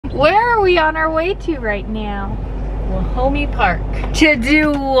Where are we on our way to right now? Wahomie Park. To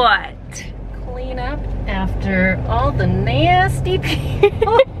do what? Clean up after all the nasty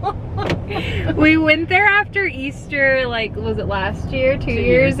people. We went there after Easter, like, was it last year? Two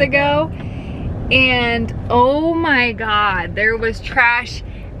years ago? And oh my God, there was trash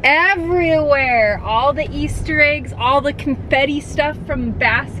everywhere. All the Easter eggs, all the confetti stuff from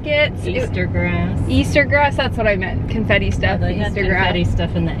baskets. Easter grass. Easter grass, that's what I meant. Confetti stuff. They had confetti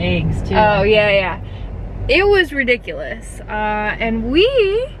stuff in the eggs too. Oh yeah. It was ridiculous. And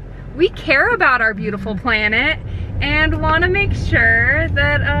we care about our beautiful planet and want to make sure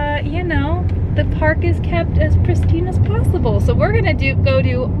that, you know, the park is kept as pristine as possible. So we're gonna go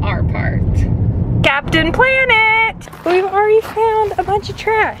do our part. Captain Planet! We've already found a bunch of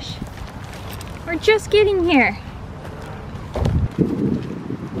trash. We're just getting here.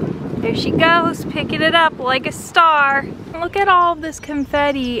 There she goes, picking it up like a star. Look at all of this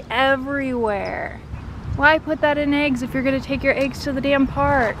confetti everywhere. Why put that in eggs if you're gonna take your eggs to the damn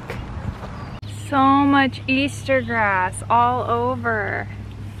park? So much Easter grass all over.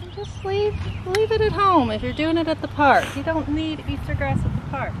 Just leave it at home if you're doing it at the park. You don't need Easter grass at the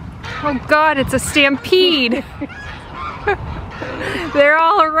park. Oh God, it's a stampede. They're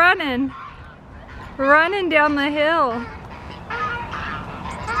all running down the hill.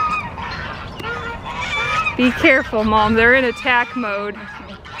 Be careful, Mom, they're in attack mode.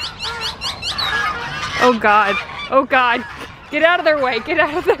 Oh God, oh God. Get out of their way, get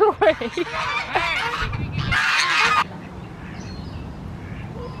out of their way.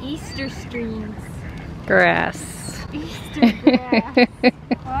 Easter streams. Grass. Easter grass.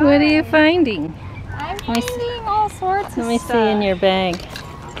 What are you finding? I'm finding all sorts of stuff. Let me see in your bag.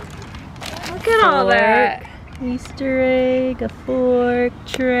 Look at all that. Easter egg, a fork,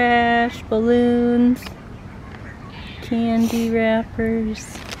 trash, balloons, candy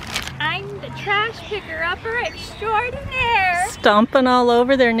wrappers. I'm the trash picker-upper extraordinaire. Stomping all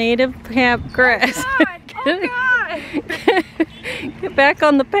over their native grass. Oh God, oh God. Get back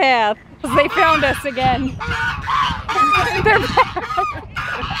on the path. They found us again. They're back.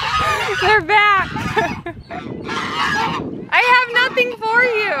 They're back. I have nothing for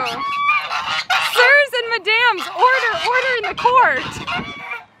you. Sirs and madams, order in the court.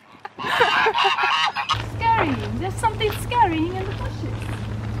 Scurrying. There's something scurrying in the bushes.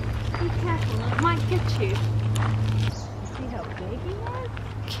 Be careful, it might get you. See how big he is?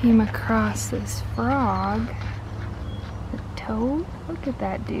 Came across this frog. The toad? Look at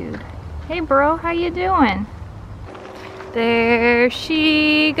that dude. Hey bro, how you doing? There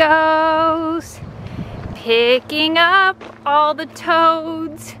she goes, picking up all the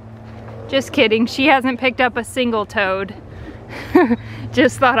toads. Just kidding, she hasn't picked up a single toad.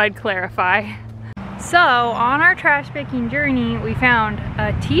 Just thought I'd clarify. So, on our trash picking journey, we found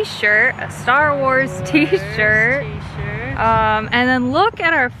a t-shirt, a Star Wars t-shirt. And then look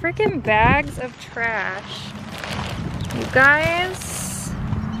at our freaking bags of trash. You guys,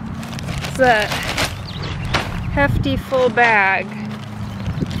 it's a hefty full bag.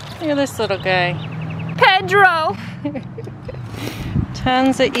 Look at this little guy. Pedro!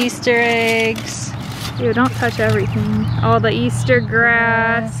 Tons of Easter eggs. Ew, don't touch everything. All the Easter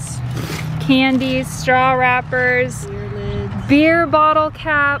grass, candies, straw wrappers, beer bottle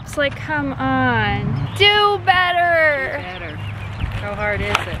caps. Like, come on. Do better! Do better. How hard is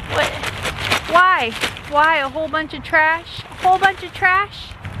it? What? Why? Why? A whole bunch of trash? A whole bunch of trash?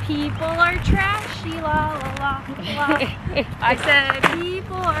 People are trashy, la la la la. I said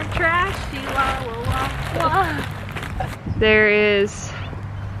people are trashy, la la la la. There is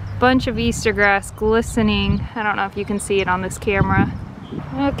a bunch of Easter grass glistening. I don't know if you can see it on this camera.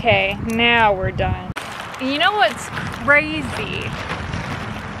 Okay, now we're done. You know what's crazy?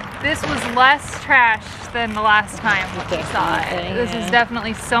 This was less trash than the last time we saw it. This is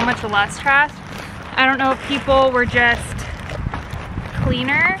definitely so much less trash. I don't know if people were just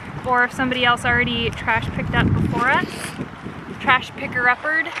cleaner or if somebody else already trash picked up before us. Trash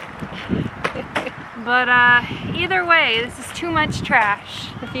picker-uppered. But either way, this is too much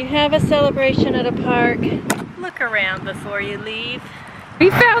trash. If you have a celebration at a park, look around before you leave. We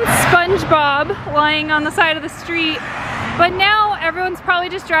found SpongeBob lying on the side of the street, but now everyone's probably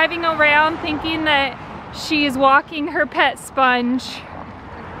just driving around thinking that she's walking her pet sponge.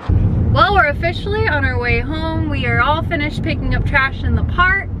 Well, we're officially on our way home. We are all finished picking up trash in the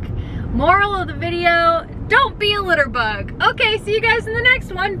park. Moral of the video, don't be a litter bug. Okay, see you guys in the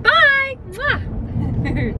next one. Bye! Mwah.